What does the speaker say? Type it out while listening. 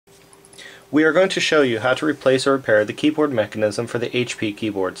We are going to show you how to replace or repair the keyboard mechanism for the HP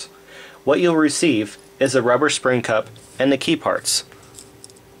keyboards. What you'll receive is a rubber spring cup and the key parts.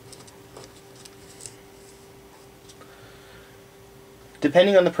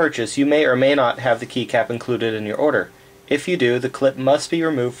 Depending on the purchase, you may or may not have the keycap included in your order. If you do, the clip must be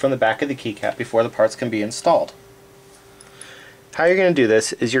removed from the back of the keycap before the parts can be installed. How you're going to do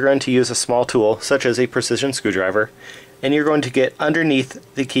this is you're going to use a small tool, such as a precision screwdriver, and you're going to get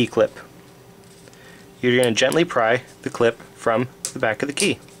underneath the key clip. You're going to gently pry the clip from the back of the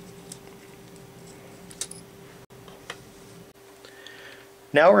key.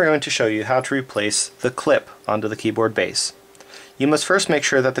 Now we're going to show you how to replace the clip onto the keyboard base. You must first make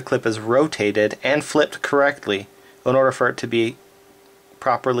sure that the clip is rotated and flipped correctly in order for it to be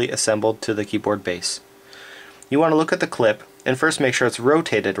properly assembled to the keyboard base. You want to look at the clip and first make sure it's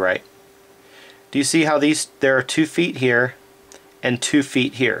rotated right. Do you see how there are 2 feet here and 2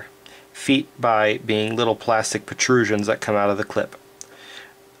 feet here? Feet by being little plastic protrusions that come out of the clip.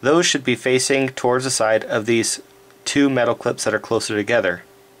 Those should be facing towards the side of these 2 metal clips that are closer together.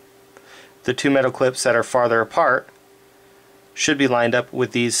 The 2 metal clips that are farther apart should be lined up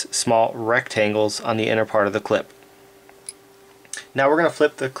with these small rectangles on the inner part of the clip. Now we're going to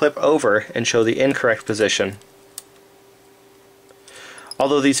flip the clip over and show the incorrect position.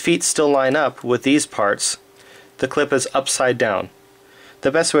 Although these feet still line up with these parts, the clip is upside down.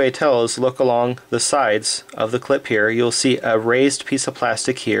 The best way to tell is look along the sides of the clip here. You'll see a raised piece of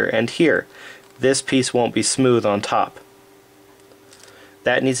plastic here and here. This piece won't be smooth on top.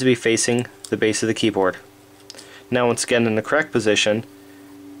 That needs to be facing the base of the keyboard. Now once again, in the correct position,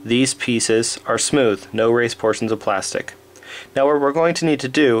 these pieces are smooth, no raised portions of plastic. Now what we're going to need to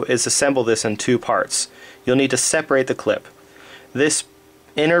do is assemble this in 2 parts. You'll need to separate the clip. This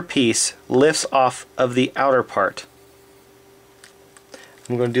inner piece lifts off of the outer part.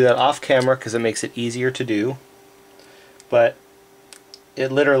 I'm going to do that off camera because it makes it easier to do, but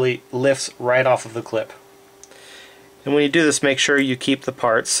it literally lifts right off of the clip. And when you do this, make sure you keep the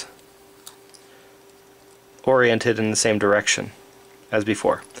parts oriented in the same direction as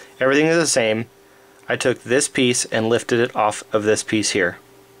before. Everything is the same. I took this piece and lifted it off of this piece here.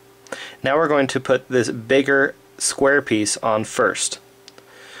 Now we're going to put this bigger square piece on first.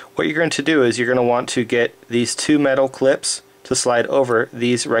 What you're going to do is you're going to want to get these 2 metal clips to slide over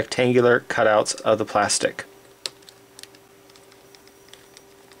these rectangular cutouts of the plastic.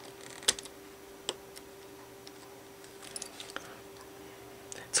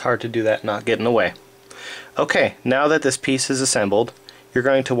 It's hard to do that not getting away. Okay, now that this piece is assembled, you're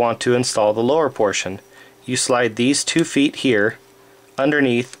going to want to install the lower portion. You slide these 2 feet here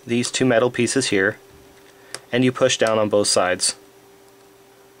underneath these 2 metal pieces here, and you push down on both sides.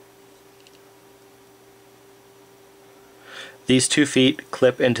 These 2 feet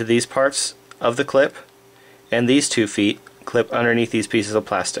clip into these parts of the clip, and these 2 feet clip underneath these pieces of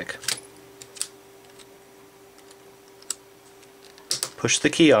plastic. Push the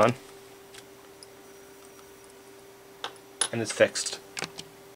key on, and it's fixed.